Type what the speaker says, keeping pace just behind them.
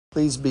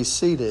Please be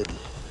seated.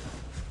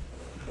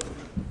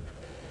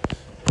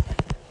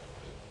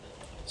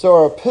 So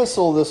our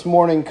epistle this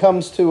morning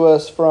comes to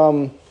us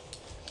from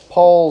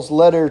Paul's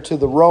letter to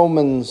the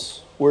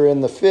Romans. We're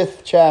in the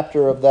 5th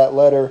chapter of that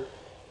letter,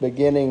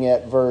 beginning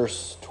at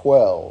verse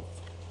 12.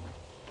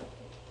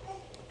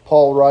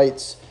 Paul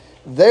writes,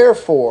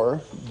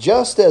 "Therefore,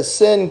 just as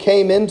sin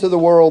came into the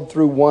world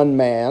through one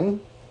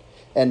man,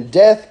 and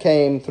death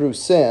came through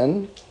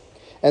sin,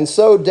 and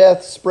so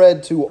death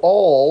spread to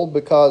all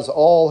because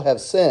all have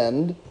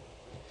sinned.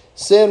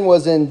 Sin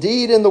was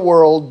indeed in the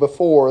world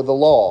before the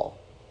law.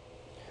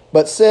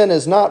 But sin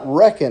is not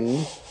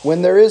reckoned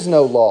when there is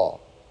no law.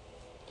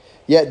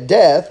 Yet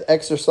death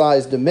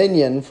exercised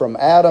dominion from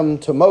Adam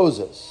to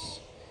Moses,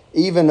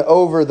 even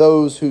over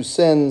those whose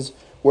sins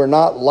were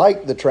not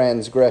like the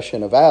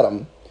transgression of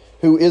Adam,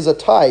 who is a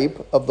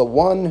type of the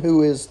one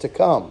who is to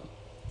come.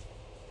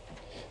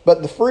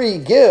 But the free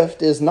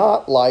gift is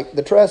not like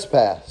the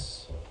trespass.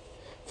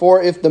 For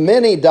if the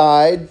many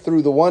died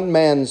through the one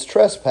man's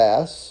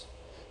trespass,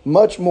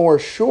 much more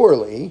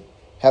surely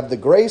have the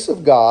grace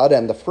of God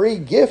and the free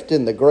gift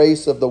in the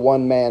grace of the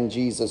one man,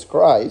 Jesus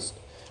Christ,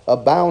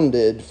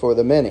 abounded for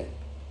the many.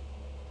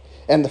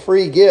 And the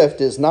free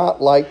gift is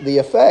not like the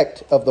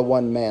effect of the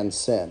one man's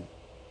sin.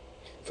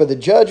 For the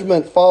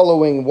judgment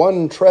following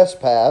one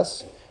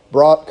trespass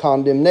brought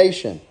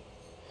condemnation,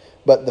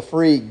 but the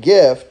free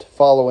gift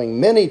following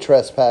many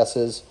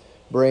trespasses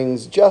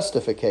brings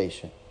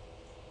justification.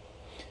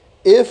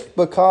 If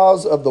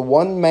because of the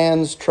one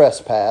man's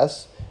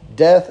trespass,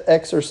 death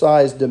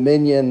exercised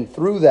dominion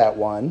through that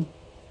one,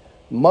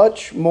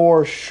 much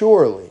more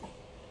surely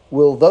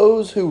will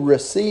those who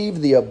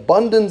receive the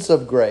abundance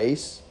of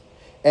grace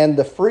and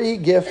the free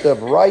gift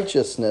of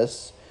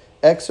righteousness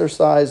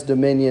exercise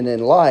dominion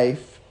in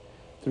life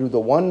through the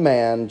one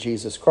man,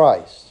 Jesus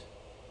Christ.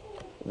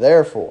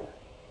 Therefore,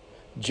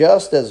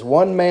 just as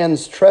one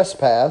man's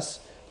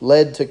trespass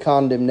led to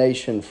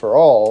condemnation for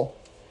all,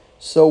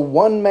 so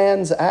one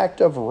man's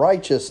act of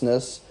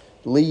righteousness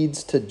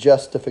leads to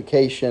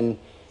justification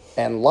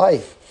and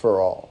life for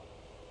all.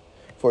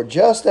 For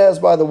just as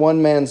by the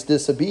one man's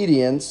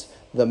disobedience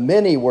the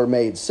many were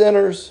made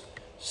sinners,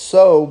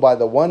 so by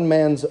the one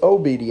man's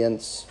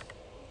obedience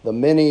the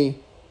many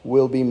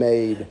will be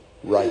made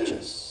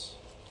righteous."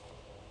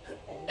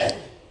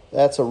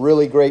 That's a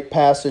really great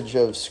passage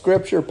of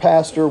Scripture.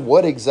 Pastor,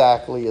 what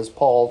exactly is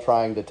Paul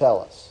trying to tell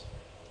us?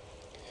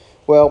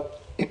 Well,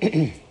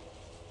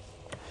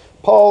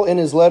 Paul, in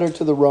his letter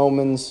to the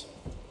Romans,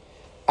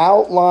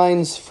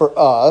 outlines for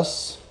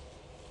us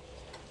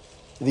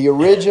the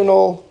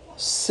original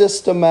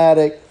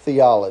systematic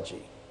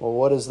theology. Well,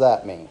 what does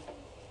that mean?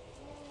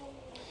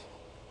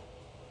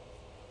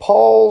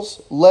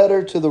 Paul's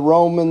letter to the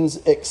Romans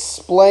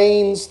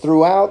explains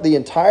throughout the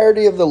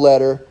entirety of the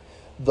letter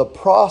the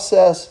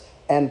process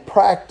and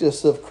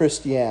practice of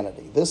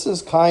Christianity. This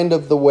is kind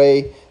of the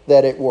way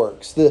that it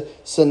works. The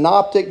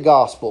synoptic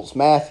Gospels,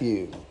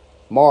 Matthew,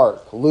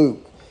 Mark,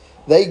 Luke,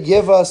 they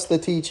give us the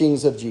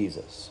teachings of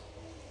Jesus.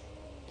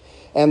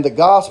 And the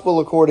Gospel,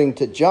 according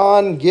to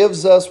John,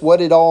 gives us what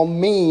it all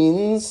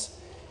means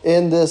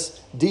in this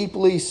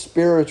deeply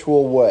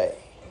spiritual way.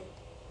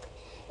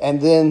 And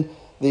then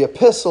the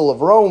Epistle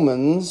of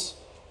Romans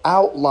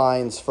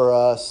outlines for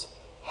us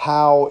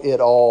how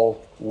it all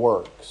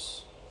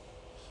works.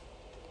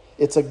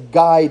 It's a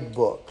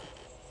guidebook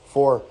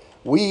for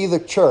we, the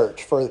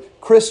church, for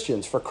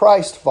Christians, for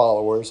Christ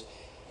followers.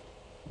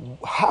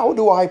 How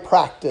do I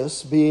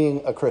practice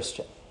being a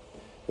Christian?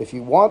 If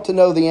you want to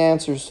know the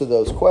answers to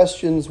those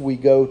questions, we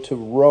go to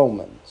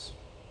Romans.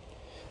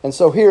 And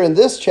so here in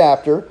this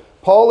chapter,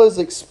 Paul is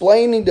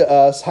explaining to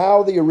us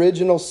how the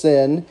original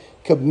sin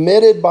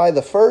committed by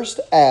the first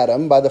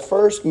Adam, by the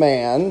first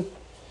man,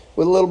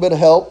 with a little bit of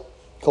help,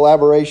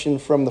 collaboration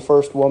from the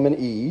first woman,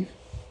 Eve,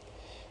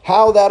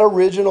 how that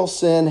original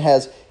sin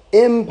has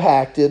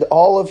impacted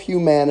all of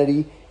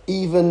humanity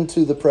even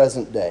to the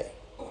present day.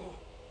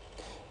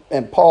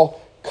 And Paul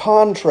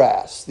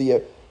contrasts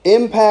the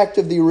impact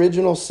of the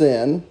original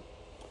sin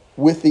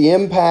with the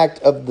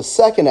impact of the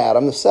second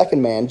Adam, the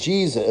second man,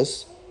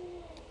 Jesus,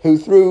 who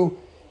through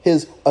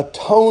his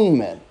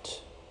atonement,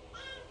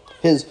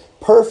 his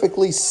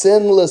perfectly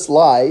sinless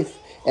life,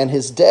 and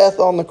his death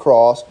on the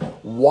cross,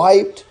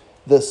 wiped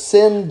the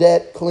sin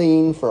debt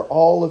clean for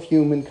all of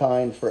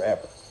humankind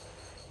forever.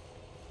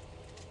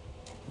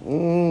 A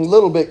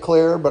little bit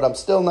clearer, but I'm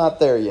still not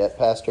there yet,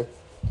 Pastor.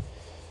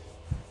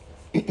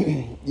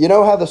 You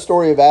know how the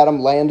story of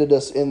Adam landed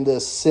us in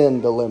this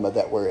sin dilemma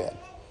that we're in,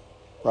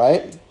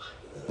 right?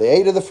 They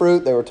ate of the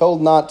fruit, they were told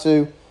not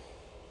to.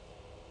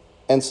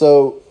 And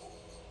so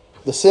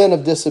the sin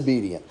of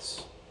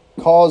disobedience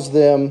caused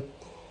them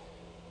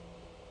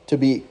to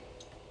be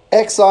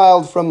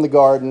exiled from the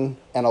garden,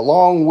 and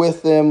along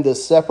with them,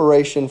 this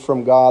separation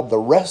from God, the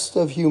rest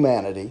of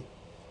humanity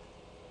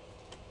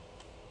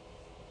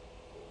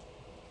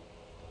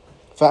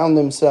found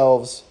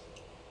themselves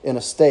in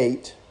a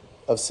state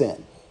of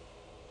sin.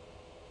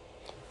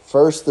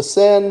 First the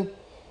sin,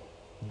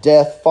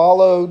 death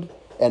followed,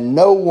 and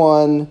no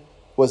one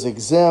was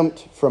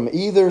exempt from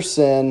either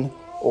sin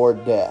or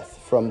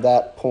death from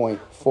that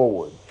point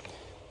forward.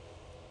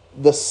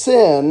 The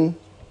sin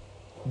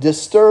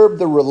disturbed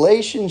the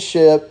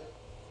relationship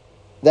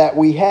that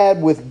we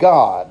had with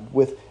God,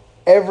 with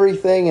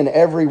everything and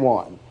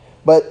everyone.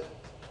 But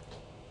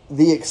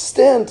the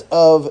extent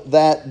of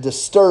that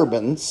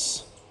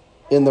disturbance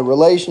in the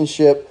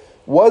relationship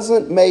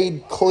wasn't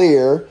made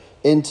clear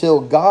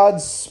until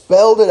God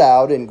spelled it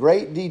out in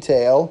great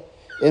detail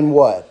in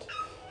what?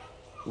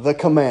 The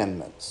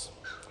commandments.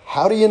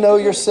 How do you know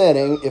you're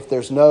sinning if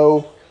there's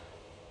no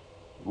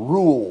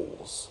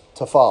rules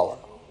to follow?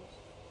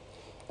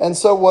 And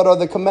so what are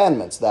the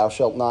commandments? Thou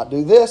shalt not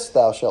do this,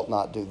 thou shalt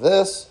not do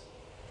this,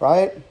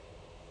 right?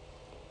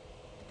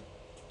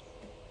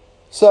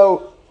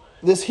 So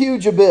this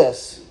huge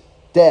abyss,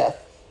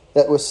 death,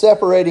 that was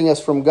separating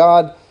us from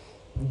God,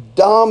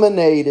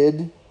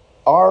 dominated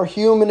our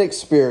human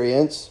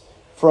experience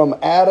from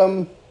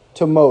Adam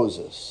to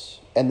Moses.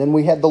 And then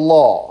we had the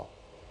law.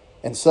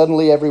 And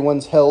suddenly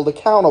everyone's held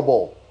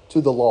accountable to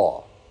the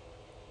law.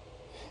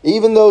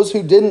 Even those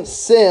who didn't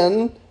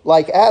sin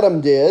like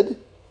Adam did,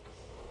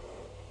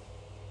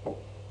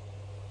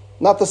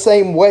 not the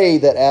same way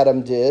that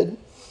Adam did,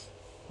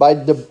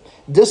 by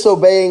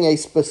disobeying a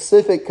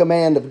specific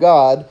command of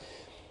God,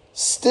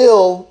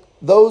 still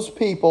those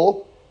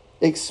people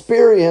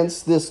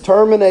experience this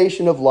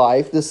termination of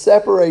life, this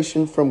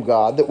separation from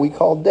God that we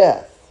call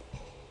death.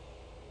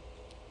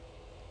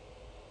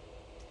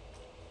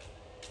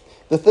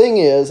 The thing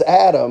is,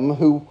 Adam,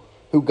 who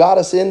got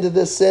us into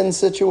this sin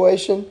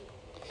situation,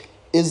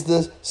 is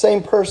the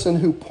same person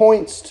who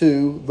points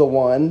to the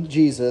one,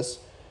 Jesus,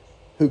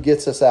 who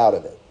gets us out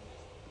of it.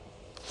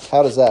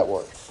 How does that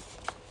work?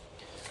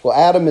 Well,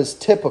 Adam is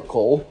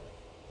typical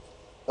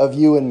of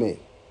you and me,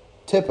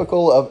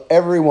 typical of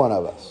every one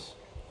of us.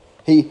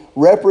 He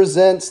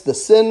represents the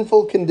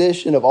sinful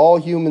condition of all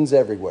humans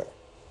everywhere.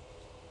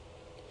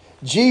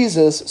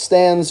 Jesus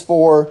stands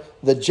for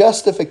the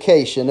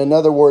justification.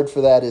 Another word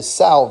for that is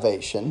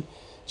salvation.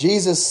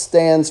 Jesus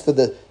stands for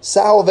the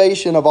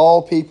salvation of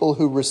all people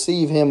who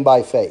receive him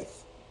by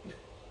faith.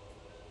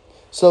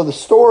 So the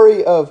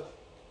story of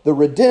the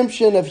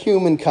redemption of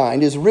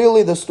humankind is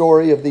really the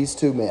story of these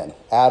two men,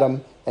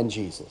 Adam and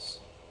Jesus.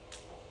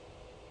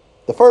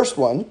 The first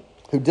one,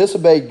 who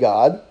disobeyed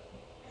God,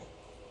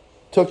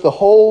 took the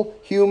whole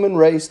human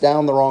race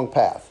down the wrong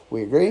path.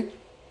 We agree?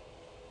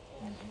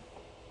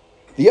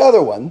 The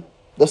other one,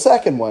 the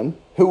second one,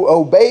 who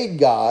obeyed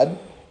God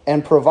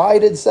and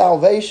provided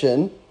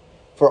salvation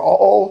for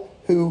all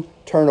who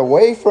turn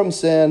away from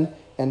sin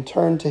and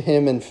turn to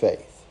him in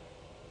faith.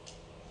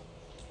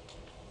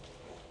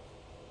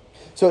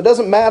 So it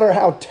doesn't matter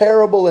how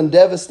terrible and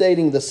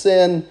devastating the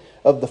sin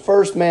of the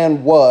first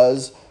man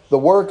was, the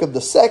work of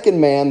the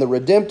second man, the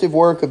redemptive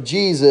work of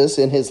Jesus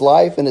in his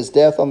life and his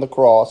death on the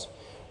cross,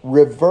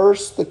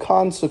 reversed the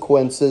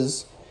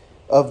consequences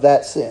of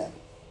that sin.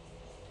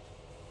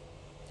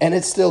 And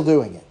it's still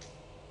doing it.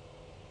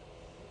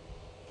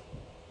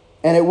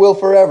 And it will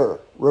forever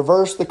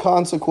reverse the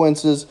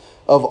consequences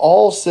of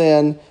all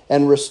sin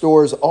and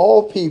restores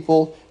all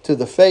people to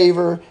the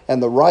favor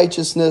and the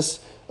righteousness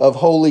of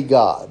holy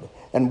God.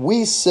 And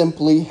we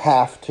simply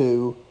have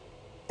to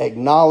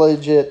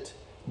acknowledge it,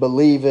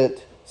 believe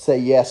it, say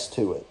yes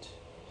to it.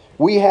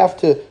 We have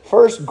to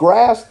first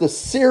grasp the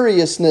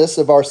seriousness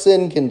of our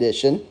sin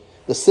condition,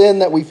 the sin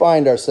that we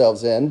find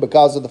ourselves in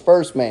because of the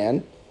first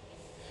man,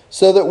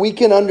 so that we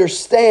can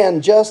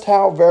understand just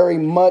how very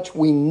much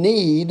we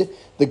need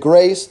the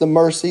grace, the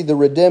mercy, the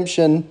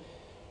redemption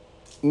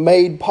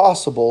made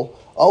possible,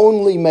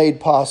 only made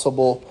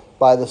possible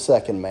by the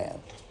second man.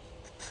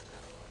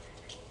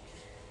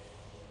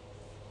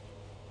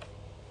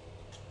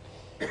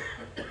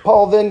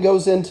 Paul then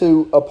goes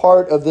into a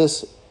part of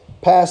this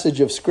passage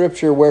of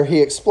Scripture where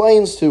he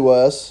explains to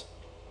us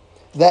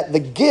that the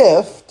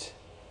gift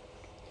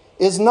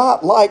is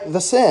not like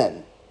the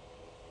sin.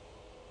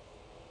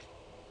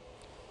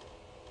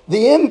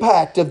 The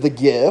impact of the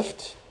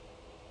gift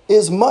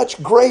is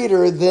much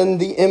greater than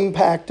the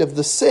impact of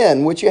the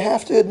sin, which you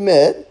have to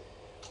admit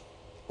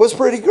was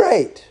pretty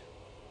great.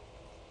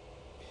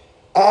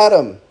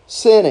 Adam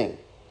sinning,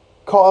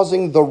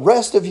 causing the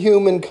rest of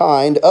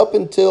humankind up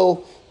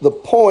until the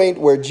point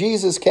where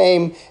Jesus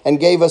came and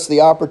gave us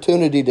the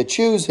opportunity to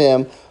choose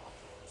him,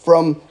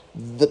 from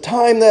the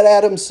time that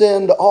Adam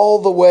sinned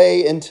all the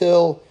way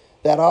until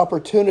that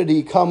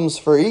opportunity comes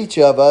for each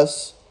of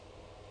us,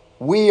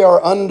 we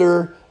are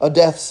under a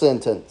death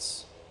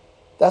sentence.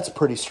 That's a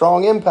pretty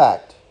strong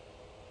impact.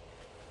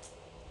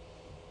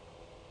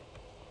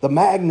 The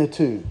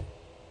magnitude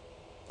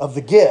of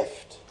the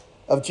gift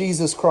of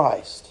Jesus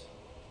Christ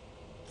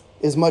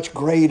is much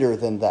greater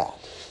than that.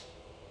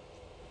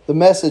 The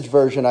Message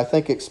version, I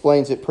think,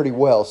 explains it pretty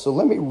well. So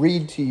let me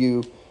read to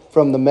you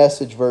from the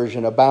Message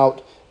version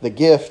about the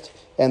gift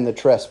and the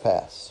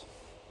trespass.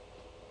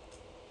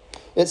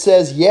 It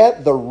says,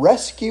 "Yet the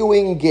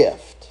rescuing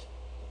gift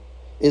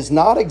is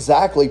not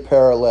exactly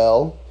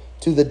parallel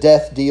to the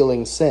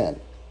death-dealing sin.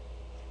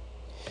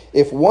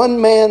 If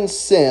one man's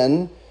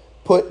sin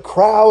put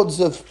crowds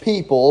of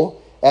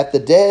people at the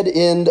dead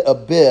end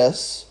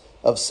abyss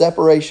of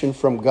separation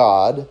from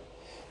God,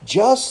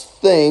 just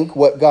think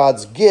what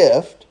God's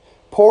gift,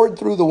 poured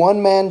through the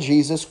one man,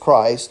 Jesus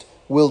Christ,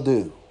 will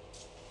do.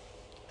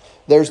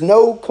 There's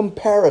no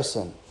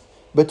comparison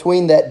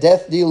between that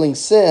death-dealing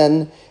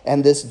sin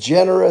and this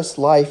generous,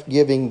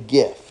 life-giving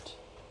gift.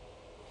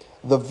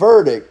 The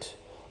verdict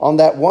on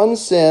that one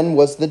sin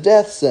was the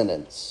death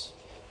sentence.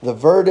 The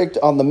verdict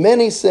on the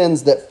many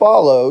sins that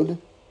followed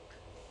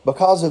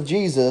because of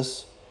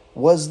Jesus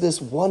was this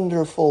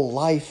wonderful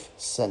life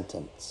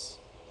sentence.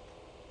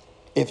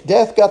 If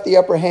death got the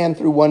upper hand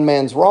through one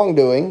man's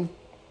wrongdoing,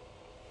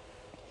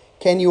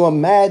 can you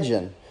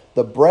imagine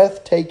the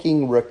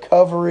breathtaking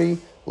recovery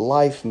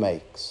life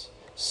makes,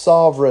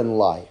 sovereign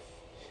life,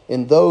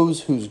 in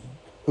those who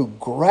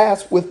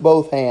grasp with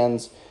both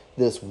hands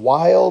this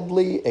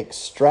wildly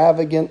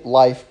extravagant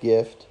life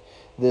gift,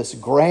 this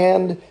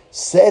grand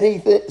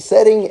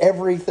setting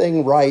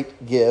everything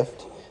right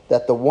gift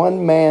that the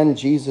one man,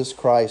 Jesus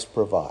Christ,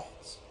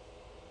 provides?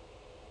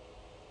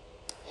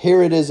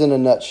 Here it is in a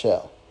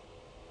nutshell,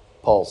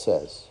 Paul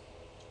says.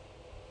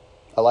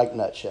 I like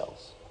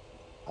nutshells.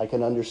 I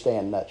can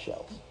understand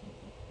nutshells.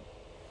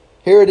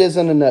 Here it is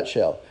in a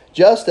nutshell.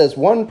 Just as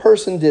one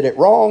person did it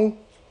wrong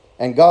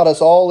and got us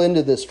all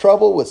into this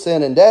trouble with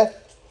sin and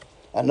death,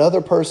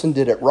 another person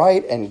did it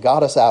right and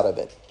got us out of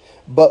it.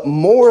 But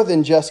more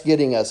than just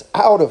getting us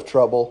out of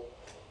trouble,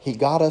 he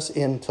got us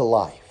into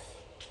life.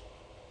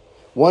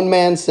 One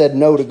man said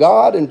no to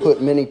God and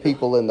put many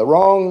people in the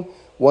wrong.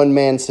 One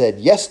man said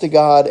yes to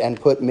God and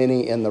put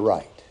many in the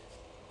right.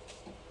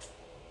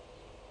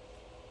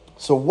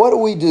 So what do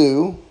we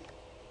do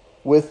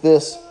with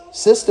this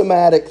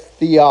systematic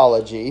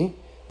theology,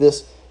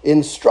 this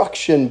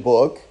instruction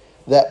book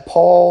that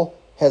Paul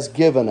has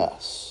given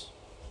us?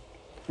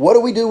 What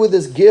do we do with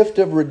this gift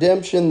of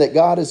redemption that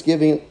God is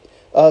giving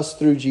us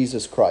through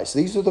Jesus Christ?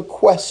 These are the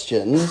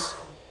questions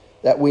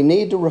that we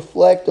need to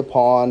reflect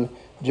upon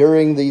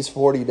during these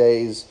 40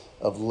 days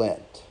of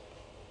Lent.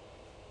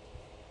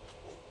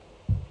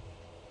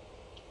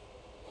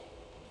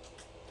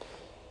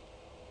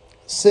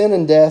 Sin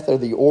and death are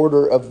the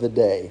order of the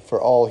day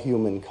for all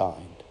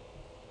humankind.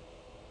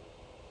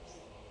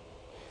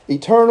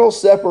 Eternal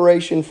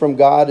separation from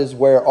God is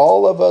where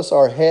all of us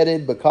are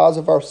headed because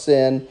of our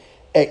sin,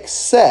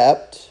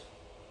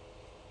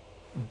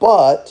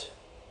 but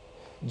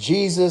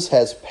Jesus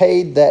has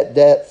paid that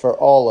debt for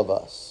all of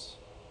us.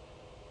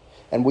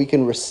 And we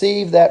can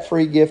receive that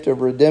free gift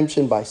of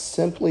redemption by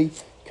simply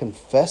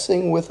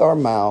confessing with our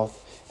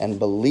mouth and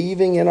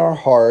believing in our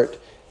heart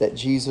that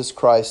Jesus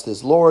Christ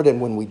is Lord. And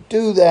when we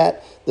do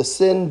that, the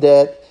sin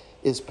debt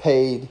is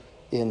paid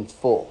in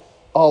full.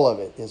 All of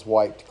it is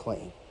wiped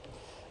clean.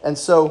 And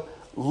so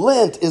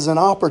Lent is an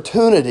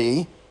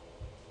opportunity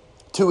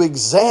to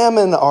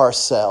examine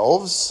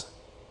ourselves,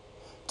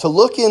 to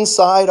look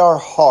inside our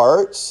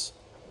hearts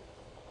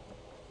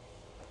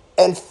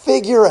and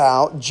figure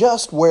out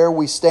just where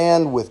we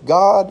stand with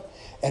God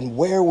and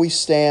where we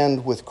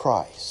stand with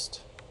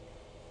Christ.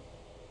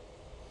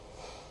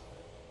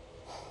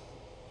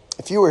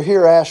 If you were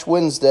here Ash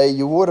Wednesday,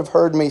 you would have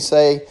heard me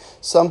say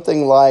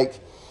something like,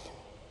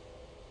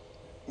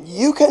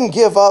 you can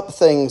give up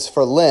things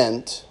for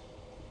Lent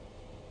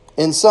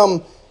in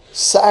some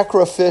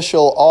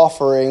sacrificial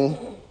offering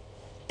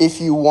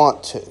if you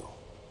want to.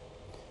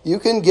 You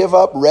can give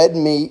up red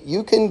meat,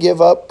 you can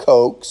give up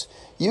Cokes,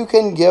 you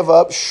can give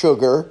up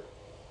sugar,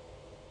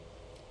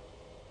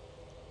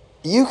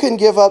 you can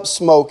give up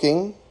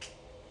smoking,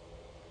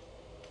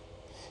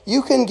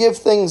 you can give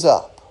things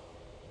up.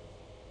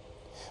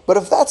 But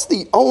if that's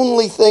the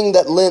only thing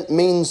that Lent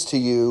means to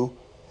you,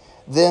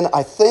 then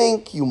I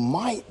think you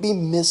might be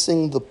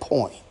missing the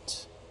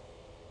point.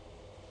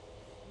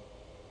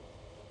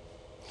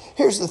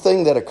 Here's the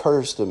thing that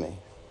occurs to me.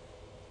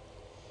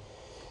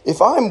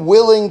 If I'm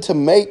willing to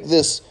make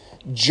this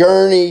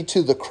journey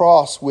to the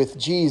cross with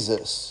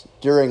Jesus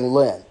during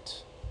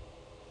Lent,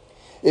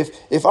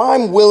 if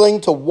I'm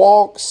willing to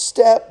walk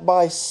step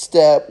by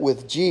step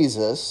with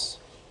Jesus,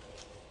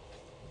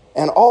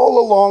 and all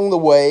along the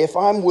way, if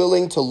I'm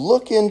willing to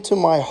look into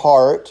my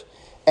heart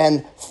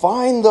and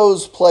find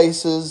those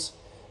places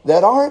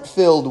that aren't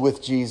filled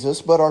with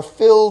Jesus, but are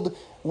filled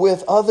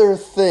with other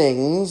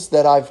things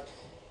that I've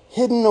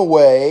hidden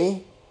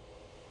away,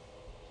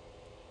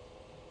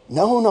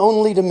 known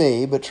only to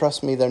me, but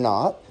trust me, they're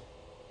not.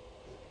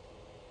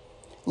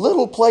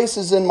 Little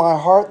places in my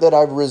heart that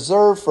I've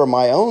reserved for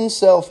my own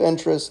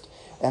self-interest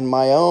and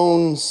my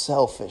own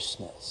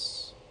selfishness.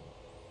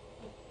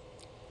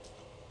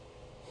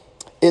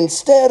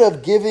 Instead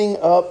of giving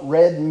up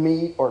red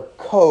meat or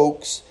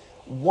Cokes,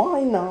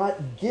 why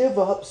not give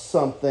up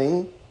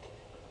something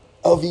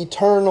of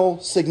eternal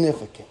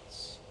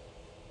significance?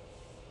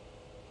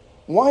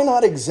 Why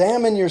not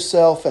examine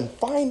yourself and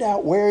find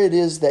out where it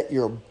is that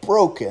you're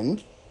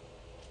broken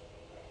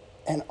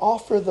and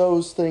offer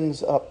those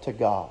things up to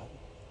God?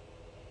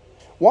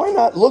 Why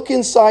not look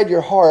inside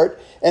your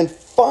heart and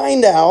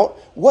find out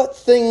what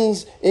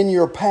things in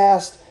your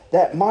past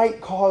that might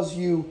cause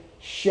you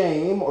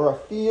shame or a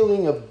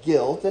feeling of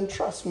guilt, and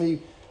trust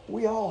me,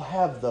 we all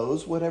have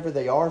those, whatever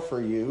they are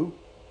for you,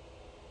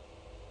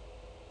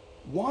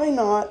 why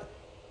not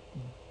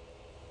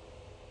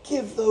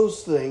give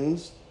those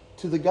things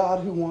to the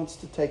God who wants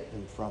to take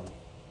them from you?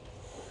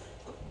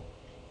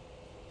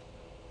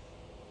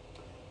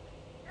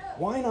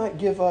 Why not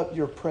give up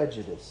your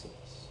prejudices?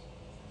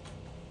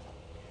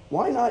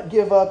 Why not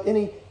give up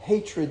any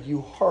hatred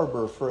you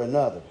harbor for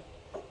another,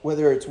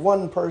 whether it's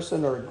one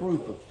person or a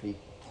group of people?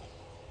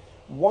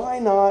 Why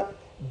not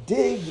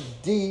dig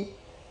deep,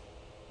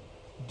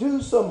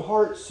 do some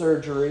heart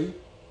surgery,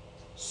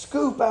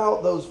 scoop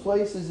out those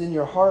places in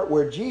your heart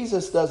where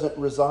Jesus doesn't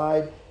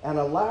reside, and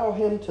allow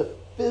Him to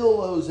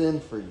fill those in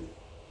for you?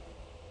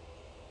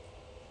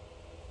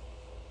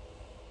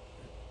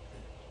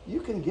 You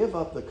can give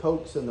up the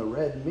Cokes and the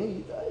red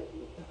meat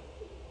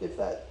if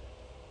that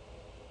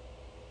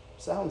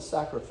sounds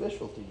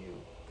sacrificial to you.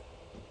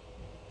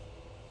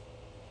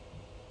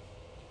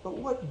 But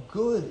what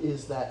good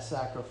is that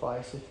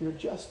sacrifice if you're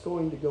just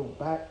going to go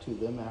back to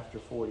them after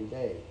 40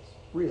 days?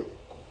 Really?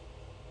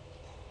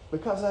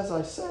 Because as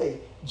I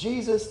say,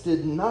 Jesus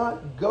did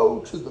not go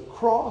to the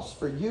cross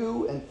for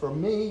you and for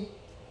me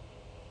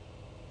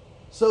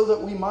so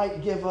that we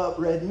might give up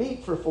red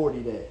meat for 40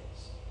 days.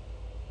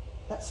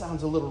 That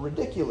sounds a little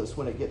ridiculous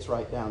when it gets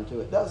right down to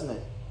it, doesn't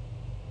it?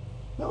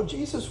 No,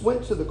 Jesus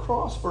went to the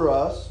cross for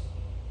us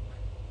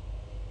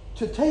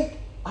to take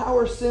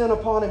our sin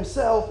upon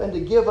Himself and to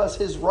give us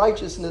His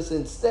righteousness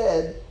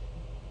instead.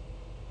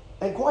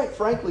 And quite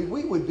frankly,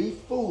 we would be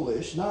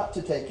foolish not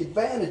to take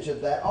advantage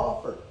of that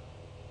offer.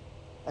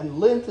 And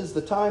Lent is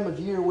the time of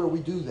year where we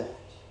do that.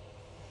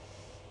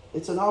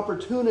 It's an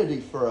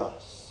opportunity for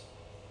us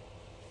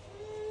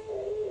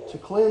to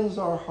cleanse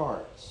our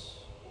hearts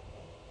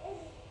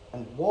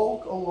and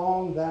walk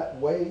along that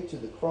way to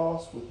the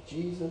cross with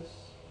Jesus.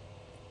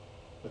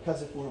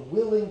 Because if we're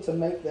willing to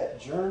make that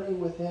journey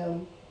with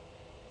Him,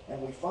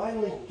 and we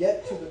finally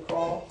get to the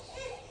cross,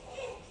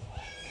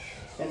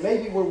 and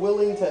maybe we're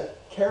willing to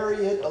carry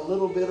it a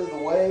little bit of the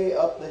way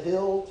up the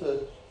hill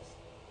to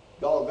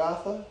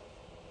Golgotha,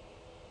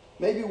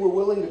 maybe we're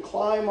willing to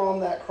climb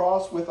on that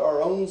cross with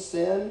our own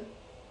sin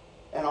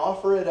and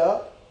offer it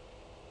up,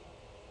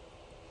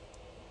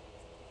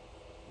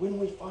 when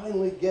we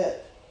finally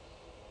get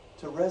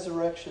to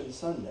Resurrection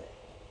Sunday,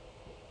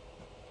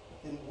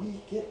 then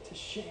we get to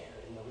share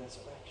in the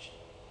resurrection.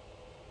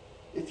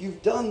 If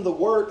you've done the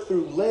work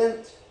through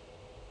Lent,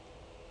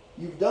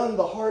 you've done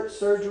the heart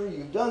surgery,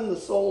 you've done the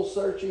soul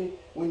searching,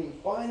 when you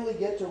finally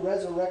get to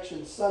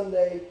Resurrection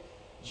Sunday,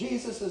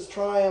 Jesus'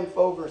 triumph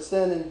over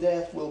sin and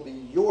death will be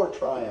your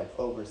triumph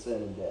over sin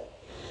and death.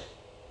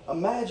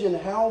 Imagine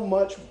how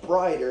much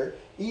brighter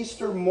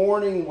Easter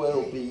morning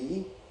will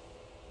be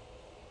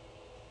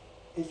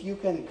if you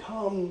can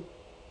come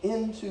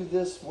into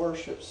this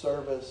worship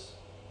service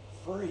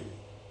free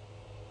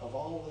of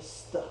all the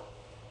stuff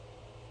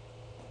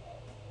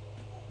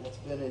that's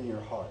been in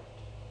your heart.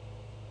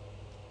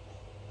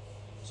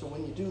 So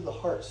when you do the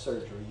heart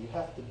surgery, you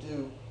have to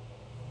do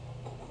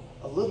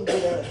a little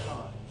bit at a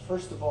time.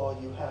 First of all,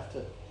 you have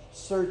to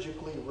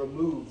surgically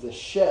remove the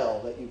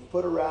shell that you've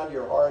put around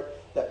your heart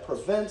that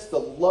prevents the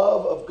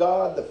love of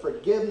God, the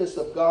forgiveness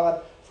of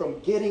God from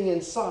getting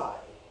inside.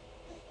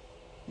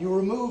 You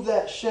remove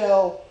that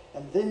shell,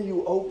 and then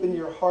you open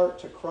your heart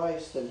to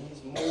Christ, and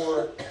He's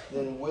more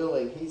than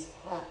willing. He's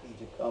happy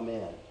to come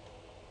in.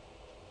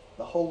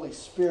 The Holy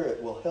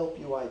Spirit will help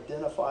you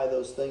identify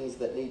those things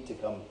that need to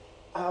come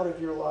out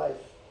of your life.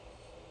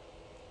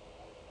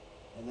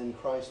 And then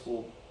Christ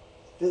will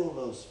fill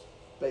those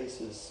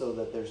spaces so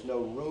that there's no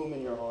room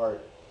in your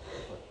heart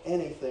for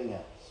anything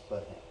else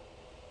but Him.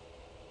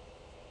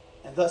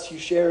 And thus you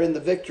share in the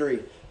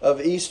victory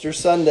of Easter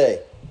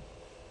Sunday.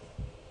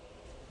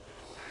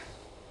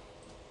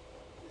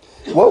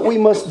 What we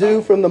must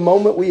do from the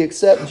moment we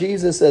accept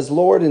Jesus as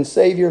Lord and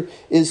Savior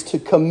is to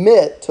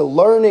commit to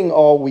learning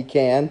all we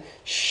can,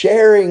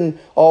 sharing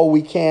all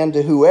we can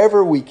to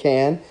whoever we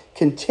can,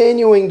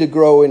 continuing to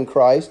grow in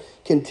Christ,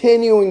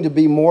 continuing to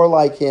be more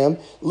like Him,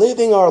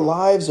 living our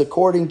lives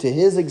according to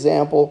His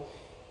example,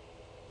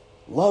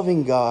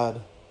 loving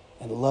God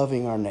and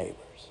loving our neighbors.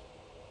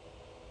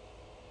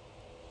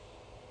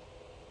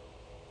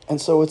 And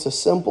so it's a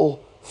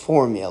simple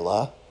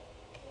formula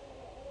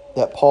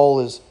that Paul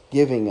is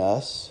giving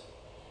us,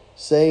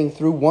 saying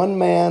through one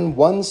man,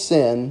 one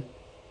sin,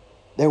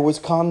 there was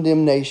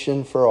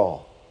condemnation for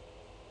all.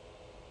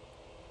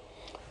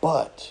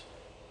 But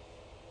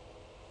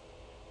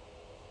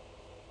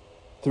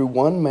through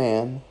one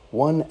man,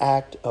 one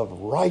act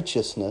of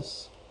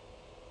righteousness,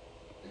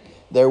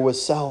 there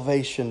was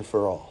salvation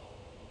for all.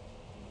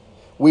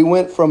 We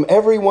went from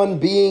everyone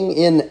being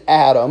in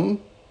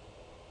Adam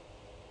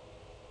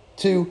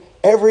to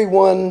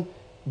everyone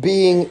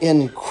being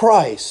in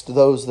Christ,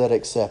 those that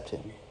accept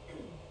Him.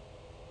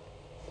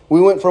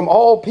 We went from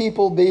all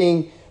people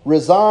being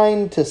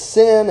resigned to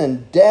sin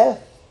and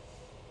death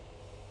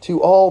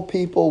to all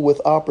people with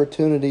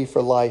opportunity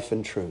for life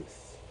and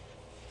truth.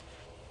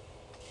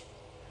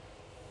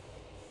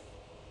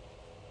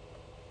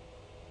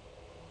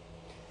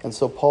 And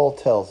so Paul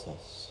tells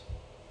us,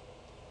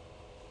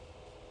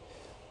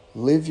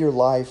 live your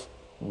life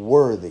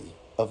worthy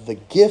of the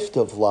gift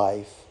of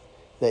life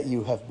that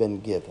you have been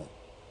given.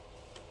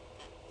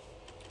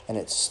 And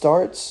it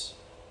starts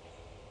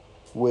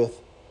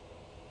with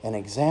an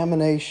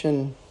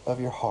examination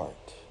of your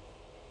heart.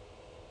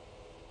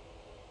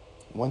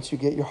 Once you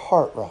get your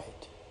heart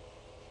right,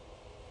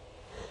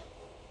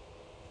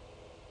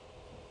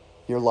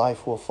 your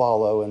life will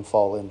follow and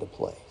fall into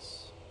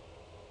place.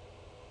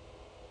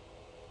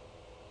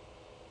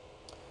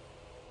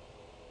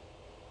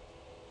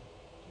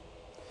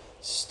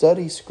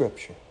 Study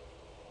Scripture.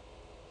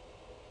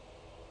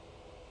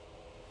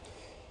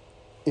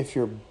 If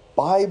your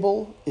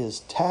Bible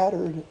is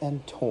tattered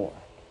and torn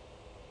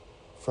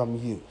from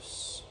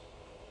use,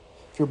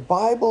 if your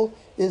Bible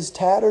is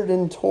tattered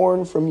and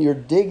torn from your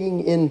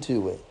digging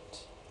into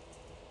it,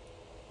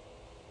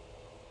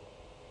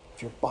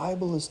 if your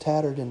Bible is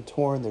tattered and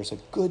torn, there's a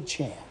good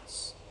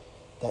chance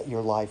that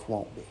your life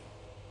won't be.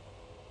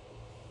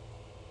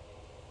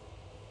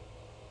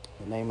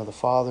 In the name of the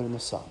Father, and the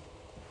Son,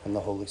 and the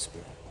Holy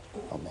Spirit.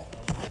 Amen.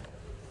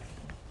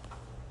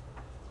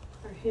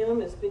 Our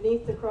hymn is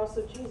Beneath the Cross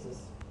of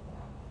Jesus.